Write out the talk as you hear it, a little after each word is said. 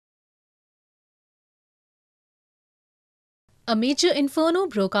A major inferno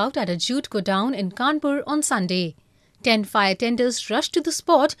broke out at a jute godown in Kanpur on Sunday. 10 fire tenders rushed to the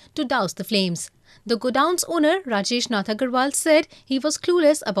spot to douse the flames. The godown's owner, Rajesh Nath Aggarwal, said he was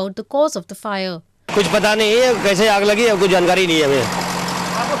clueless about the cause of the fire. कुछ पता नहीं है कैसे आग लगी है, कुछ जानकारी नहीं है हमें।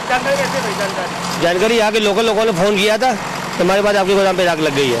 आपको जानकारी कैसे भाई? जानकारी यहाँ के लोगों ने फोन किया था, हमारे पास आपके गोदाम पे आग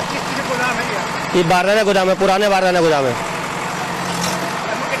लग गई है। किस गोदाम है ये? बारदाना गोदाम है, पुराने बारदाना गोदाम है।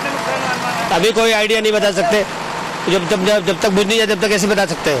 अभी कोई आइडिया नहीं बता सकते, जब तक बुझ नहीं जाए तब तक कैसे बता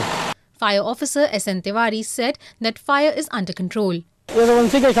सकते हैं। Fire officer SN Tiwari said that fire is under control.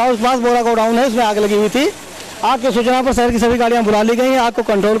 के पास बोरा गोडाउन है, उसमें आग लगी हुई थी। आग की सूचना पर शहर की सभी गाड़ियां बुला ली गई हैं। आग को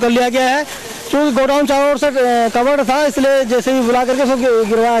कंट्रोल कर लिया गया है। क्योंकि गोडाउन चारों ओर से कवर्ड था, इसलिए जैसे भी बुला करके सब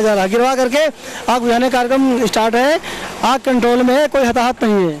गिरवाया जा रहा है। गिरवा करके आग बुझाने का कार्यक्रम स्टार्ट है। आग कंट्रोल में है, कोई हताहत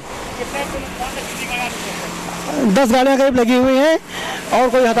नहीं है। 10 गाड़ियां करीब लगी हुई हैं और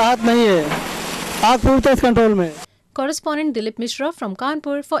कोई हताहत नहीं है। आग पूरी तरह कंट्रोल में। Correspondent Dilip Mishra from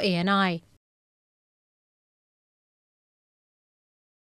Kanpur for ANI.